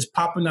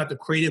popping out the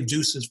creative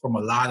juices from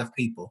a lot of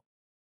people.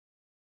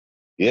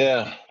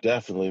 Yeah,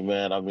 definitely,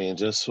 man. I mean,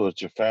 just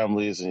with your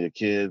families and your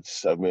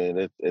kids, I mean,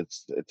 it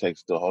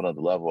takes it to a whole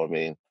nother level. I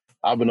mean,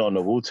 I've been on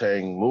the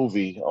Wu-Tang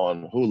movie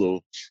on Hulu.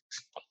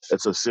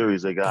 It's a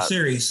series they got.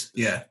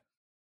 Yeah.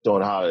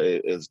 Showing how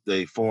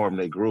they formed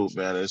their group,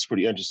 man. It's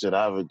pretty interesting.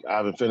 I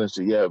haven't finished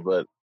it yet,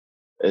 but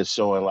it's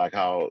showing like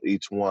how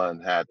each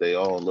one had their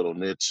own little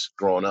niche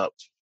growing up,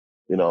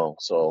 you know.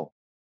 So,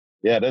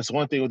 yeah, that's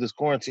one thing with this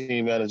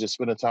quarantine, man, is just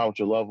spending time with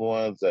your loved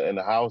ones in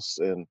the house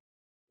and,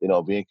 you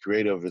know, being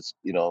creative is,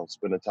 you know,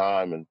 spending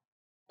time and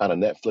kind of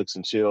Netflix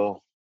and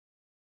chill.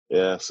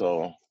 Yeah,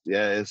 so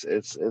yeah, it's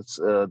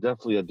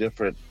definitely a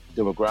different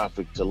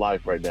demographic to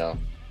life right now.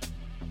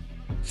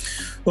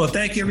 Well,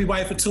 thank you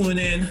everybody for tuning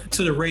in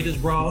to the Raiders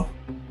Brawl.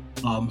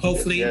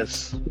 Hopefully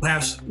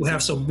we'll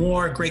have some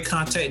more great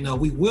content. No,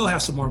 we will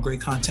have some more great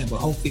content, but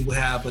hopefully we'll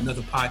have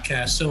another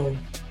podcast soon.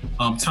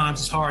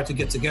 Times is hard to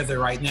get together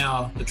right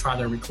now to try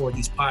to record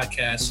these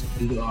podcasts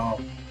due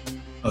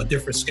to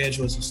different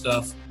schedules and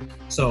stuff.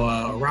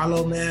 So,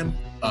 Rollo, man,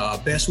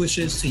 best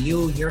wishes to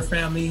you, your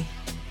family.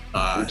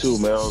 You too,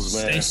 Mel's,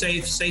 man.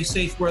 Stay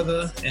safe,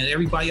 brother, and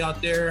everybody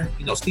out there.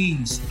 You know,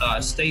 please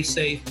stay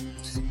safe,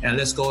 and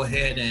let's go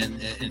ahead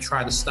and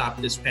try to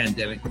stop this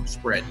pandemic from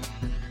spreading.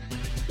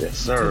 Yes,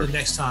 sir. Until the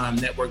next time,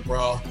 Network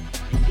Brawl,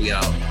 we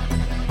out.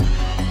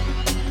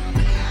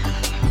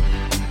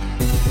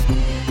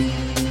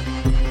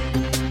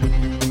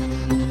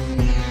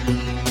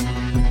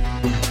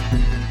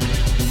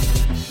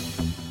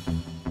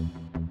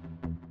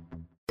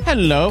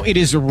 Hello, it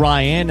is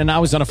Ryan, and I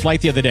was on a flight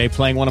the other day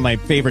playing one of my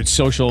favorite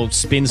social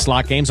spin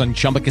slot games on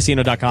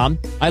ChumbaCasino.com.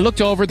 I looked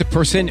over at the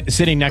person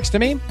sitting next to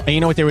me, and you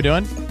know what they were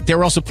doing? They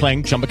were also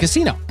playing Chumba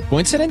Casino.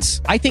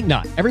 Coincidence? I think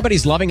not.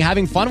 Everybody's loving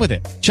having fun with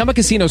it. Chumba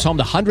Casino is home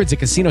to hundreds of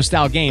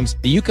casino-style games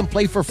that you can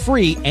play for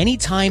free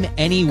anytime,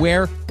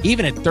 anywhere,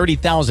 even at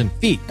 30,000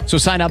 feet. So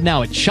sign up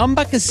now at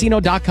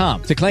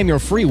ChumbaCasino.com to claim your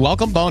free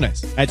welcome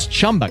bonus. That's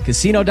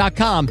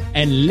ChumbaCasino.com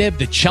and live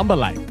the Chumba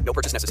life. No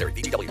purchase necessary.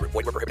 VGW. Void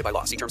where prohibited by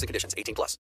law. See terms and conditions. 18+.